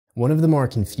One of the more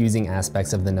confusing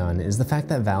aspects of The Nun is the fact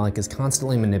that Valak is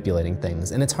constantly manipulating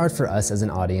things, and it's hard for us as an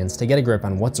audience to get a grip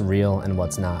on what's real and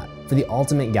what's not. For the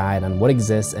ultimate guide on what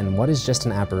exists and what is just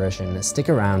an apparition, stick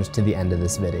around to the end of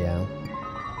this video.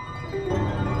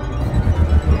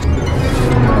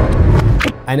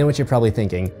 I know what you're probably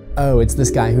thinking. Oh, it's this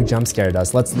guy who jump scared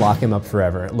us, let's lock him up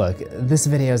forever. Look, this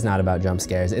video is not about jump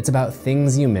scares, it's about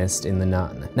things you missed in The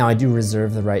Nun. Now, I do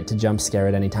reserve the right to jump scare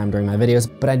at any time during my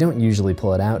videos, but I don't usually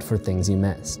pull it out for things you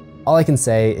missed. All I can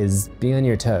say is be on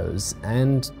your toes,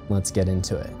 and let's get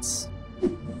into it.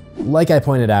 Like I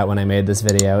pointed out when I made this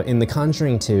video, in The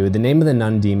Conjuring 2, the name of the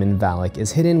nun demon Valak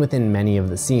is hidden within many of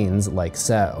the scenes, like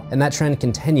so. And that trend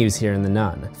continues here in The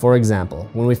Nun. For example,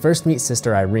 when we first meet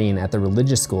Sister Irene at the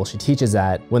religious school she teaches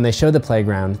at, when they show the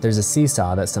playground, there's a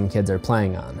seesaw that some kids are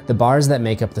playing on. The bars that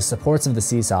make up the supports of the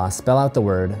seesaw spell out the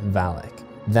word Valak.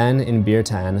 Then, in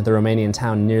Birtan, the Romanian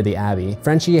town near the abbey,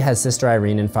 Frenchie has Sister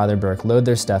Irene and Father Burke load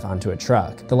their stuff onto a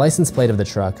truck. The license plate of the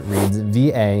truck reads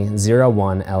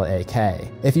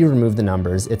VA01LAK. If you remove the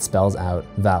numbers, it spells out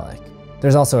Valak.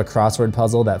 There's also a crossword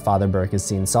puzzle that Father Burke is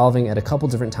seen solving at a couple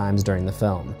different times during the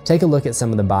film. Take a look at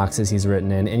some of the boxes he's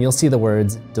written in, and you'll see the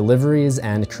words deliveries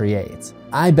and create.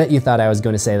 I bet you thought I was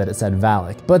going to say that it said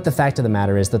Valak, but the fact of the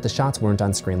matter is that the shots weren't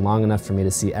on screen long enough for me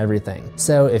to see everything.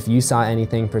 So if you saw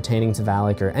anything pertaining to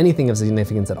Valak or anything of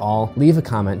significance at all, leave a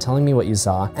comment telling me what you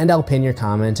saw, and I'll pin your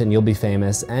comment and you'll be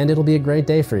famous, and it'll be a great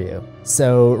day for you.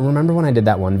 So remember when I did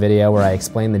that one video where I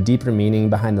explained the deeper meaning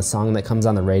behind the song that comes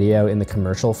on the radio in the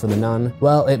commercial for The Nun?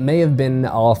 Well, it may have been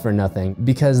all for nothing,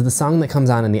 because the song that comes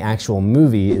on in the actual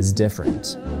movie is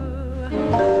different.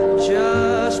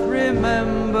 Just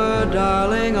remember,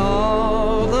 darling,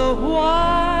 all the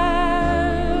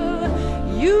while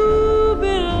you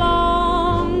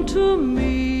belong to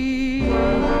me.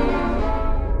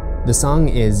 The song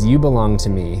is You Belong to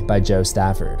Me by Joe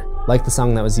Stafford. Like the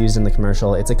song that was used in the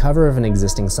commercial, it's a cover of an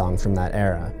existing song from that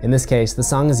era. In this case, the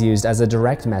song is used as a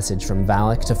direct message from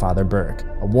Valak to Father Burke,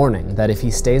 a warning that if he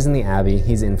stays in the abbey,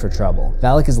 he's in for trouble.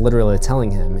 Valak is literally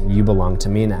telling him, you belong to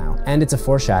me now, and it's a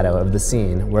foreshadow of the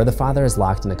scene where the father is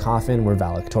locked in a coffin where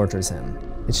Valak tortures him.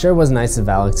 It sure was nice of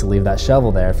Valak to leave that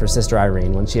shovel there for Sister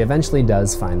Irene when she eventually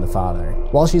does find the father.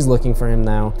 While she's looking for him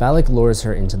though, Valak lures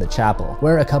her into the chapel,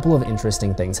 where a couple of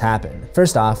interesting things happen.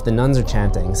 First off, the nuns are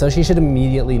chanting, so she should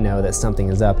immediately know that something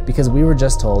is up because we were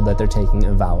just told that they're taking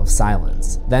a vow of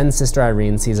silence. Then Sister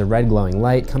Irene sees a red glowing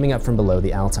light coming up from below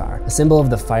the altar, a symbol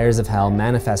of the fires of hell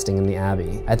manifesting in the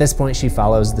abbey. At this point, she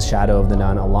follows the shadow of the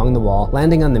nun along the wall,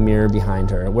 landing on the mirror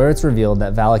behind her, where it's revealed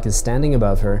that Valak is standing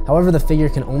above her. However, the figure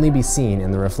can only be seen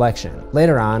in the reflection.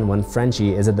 Later on, when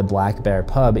Frenchie is at the Black Bear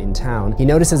pub in town, he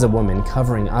notices a woman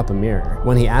covering up a mirror.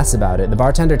 When he asks about it, the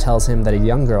bartender tells him that a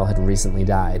young girl had recently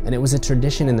died, and it was a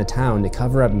tradition in the town to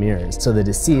cover up mirrors so the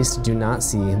deceased do not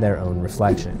see their own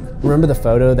reflection. Remember the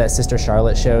photo that Sister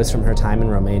Charlotte shows from her time in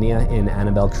Romania in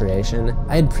Annabelle Creation?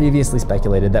 I had previously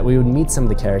speculated that we would meet some of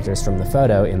the characters from the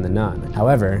photo in The Nun.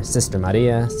 However, Sister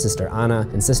Maria, Sister Anna,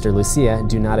 and Sister Lucia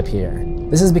do not appear.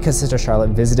 This is because Sister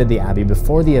Charlotte visited the abbey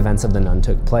before the events of The Nun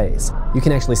took place. You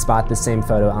can actually spot this same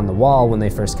photo on the wall when they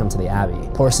first come to the abbey.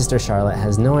 Poor Sister Charlotte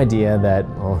has no idea that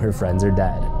all her friends are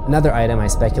dead. Another item I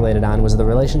speculated on was the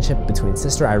relationship between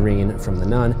Sister Irene from The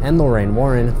Nun and Lorraine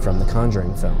Warren from the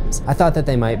Conjuring films. I thought that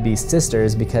they might be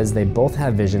sisters because they both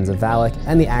have visions of Valak,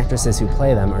 and the actresses who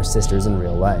play them are sisters in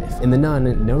real life. In The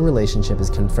Nun, no relationship is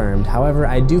confirmed. However,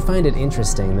 I do find it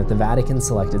interesting that the Vatican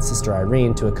selected Sister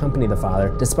Irene to accompany the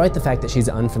father, despite the fact that she's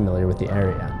unfamiliar with the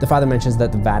area. The father mentions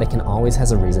that the Vatican always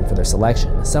has a reason for their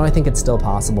selection, so I think it's still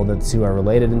possible that the two are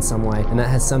related in some way, and that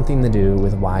has something to do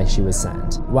with why she was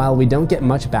sent. While we don't get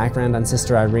much background on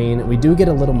Sister Irene, we do get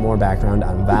a little more background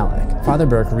on Valak. Father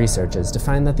Burke researches to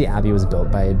find that the abbey was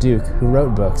built by a duke who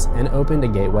wrote books and opened a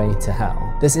gateway to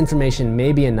hell. This information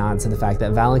may be a nod to the fact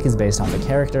that Valak is based off a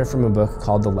character from a book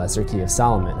called The Lesser Key of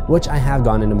Solomon, which I have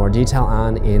gone into more detail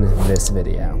on in this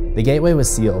video. The gateway was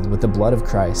sealed with the blood of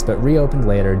Christ, but reopened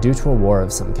later due to a war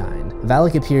of some kind.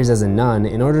 Valak appears as a nun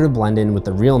in order to blend in with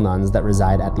the real nuns that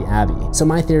reside at the abbey, so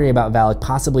my theory about Valak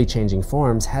possibly changing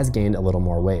forms has gained a little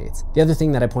more weight. The other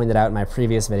thing that I pointed out in my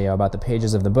previous video about the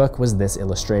pages of the book was this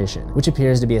illustration, which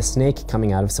appears to be a snake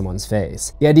coming out of someone's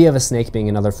face. The idea of a snake being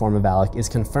another form of Valak is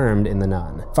confirmed in The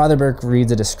Nun. Father Burke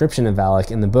reads a description of Valak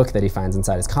in the book that he finds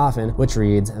inside his coffin, which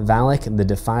reads, Valak the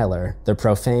Defiler, the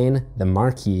Profane, the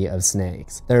Marquis of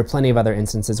Snakes. There are plenty of other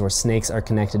instances where snakes are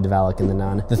connected to Valak in The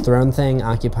Nun. The throne thing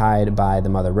occupied by the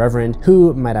Mother Reverend,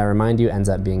 who, might I remind you, ends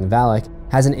up being Valak,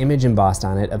 has an image embossed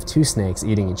on it of two snakes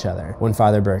eating each other. When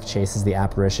Father Burke chases the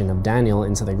apparition of Daniel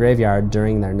into the graveyard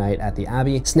during their night at the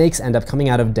Abbey, snakes end up coming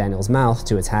out of Daniel's mouth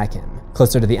to attack him.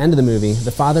 Closer to the end of the movie,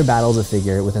 the father battles a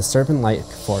figure with a serpent-like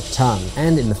forked tongue,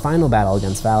 and in the final battle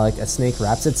against Valak, a snake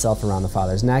wraps itself around the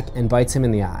father's neck and bites him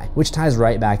in the eye, which ties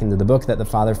right back into the book that the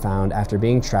father found after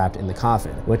being trapped in the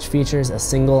coffin, which features a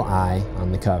single eye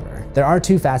on the cover. There are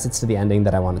two facets to the ending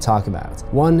that I want to talk about.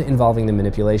 One involving the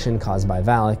manipulation caused by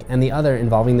Valak, and the other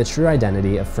involving the true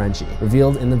identity of Frenchie,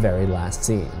 revealed in the very last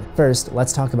scene. First,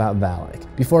 let's talk about Valak.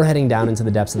 Before heading down into the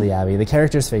depths of the Abbey, the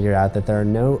characters figure out that there are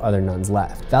no other nuns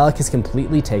left. Valak has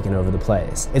completely taken over the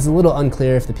place. It's a little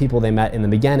unclear if the people they met in the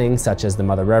beginning, such as the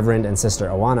Mother Reverend and Sister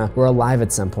Oana, were alive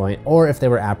at some point, or if they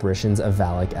were apparitions of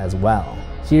Valak as well.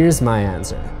 Here's my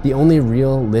answer. The only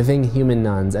real, living human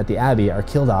nuns at the Abbey are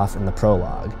killed off in the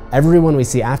prologue. Everyone we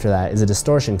see after that is a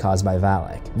distortion caused by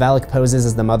Valak. Valak poses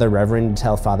as the Mother Reverend to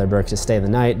tell Father Burke to stay the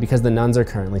night because the nuns are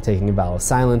currently taking a vow of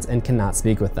silence and cannot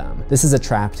speak with them. This is a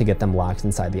trap to get them locked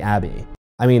inside the Abbey.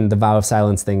 I mean, the vow of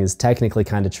silence thing is technically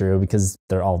kinda true because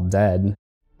they're all dead.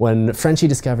 When Frenchie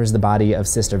discovers the body of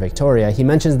Sister Victoria, he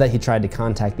mentions that he tried to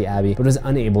contact the Abbey but was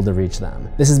unable to reach them.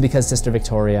 This is because Sister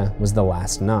Victoria was the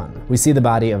last nun. We see the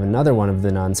body of another one of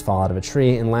the nuns fall out of a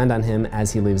tree and land on him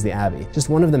as he leaves the Abbey, just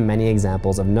one of the many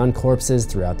examples of nun corpses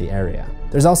throughout the area.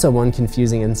 There's also one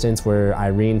confusing instance where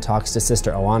Irene talks to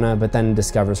Sister Oana but then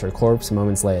discovers her corpse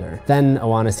moments later. Then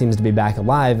Oana seems to be back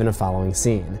alive in a following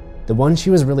scene. The one she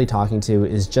was really talking to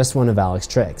is just one of Valak's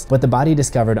tricks, but the body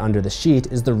discovered under the sheet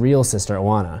is the real Sister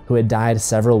Oana, who had died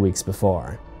several weeks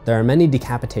before. There are many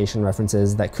decapitation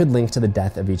references that could link to the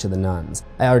death of each of the nuns.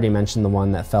 I already mentioned the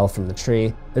one that fell from the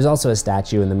tree. There's also a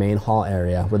statue in the main hall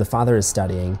area where the father is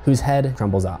studying, whose head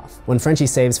crumbles off. When Frenchie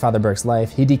saves Father Burke's life,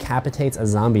 he decapitates a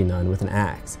zombie nun with an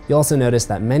axe. You'll also notice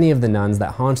that many of the nuns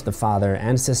that haunt the father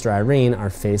and Sister Irene are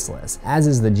faceless, as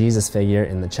is the Jesus figure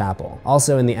in the chapel.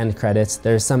 Also in the end credits,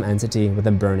 there's some entity with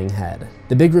a burning head.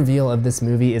 The big reveal of this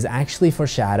movie is actually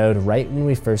foreshadowed right when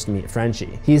we first meet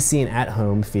Frenchie. He is seen at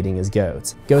home feeding his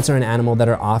goats. Goats are an animal that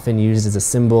are often used as a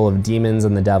symbol of demons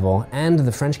and the devil, and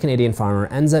the French-Canadian farmer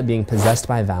ends up being possessed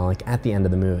by Valak at the end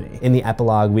of the movie. In the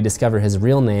epilogue, we discover his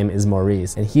real name is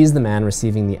Maurice, and he's the man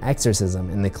receiving the exorcism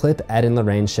in the clip Ed and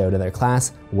Lorraine showed to their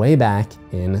class way back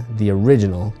in the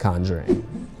original Conjuring.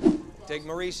 Take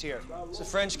Maurice here. He's a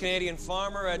French-Canadian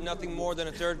farmer, had nothing more than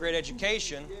a third-grade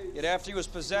education, yet after he was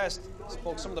possessed,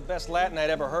 spoke some of the best Latin I'd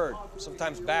ever heard,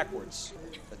 sometimes backwards.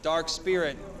 The dark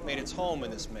spirit made its home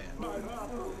in this man.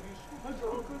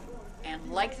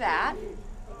 And like that,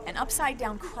 an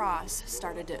upside-down cross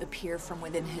started to appear from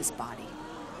within his body.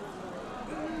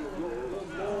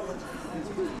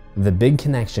 The big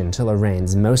connection to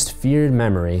Lorraine's most feared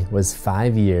memory was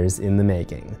 5 years in the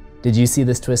making. Did you see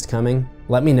this twist coming?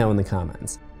 Let me know in the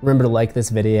comments. Remember to like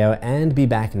this video and be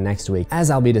back next week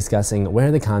as I'll be discussing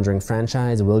where the Conjuring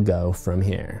franchise will go from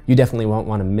here. You definitely won't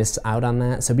want to miss out on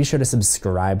that, so be sure to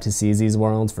subscribe to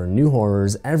CZsWorld for new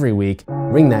horrors every week,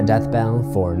 ring that death bell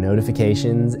for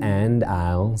notifications, and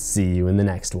I'll see you in the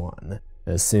next one.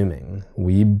 Assuming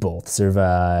we both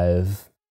survive.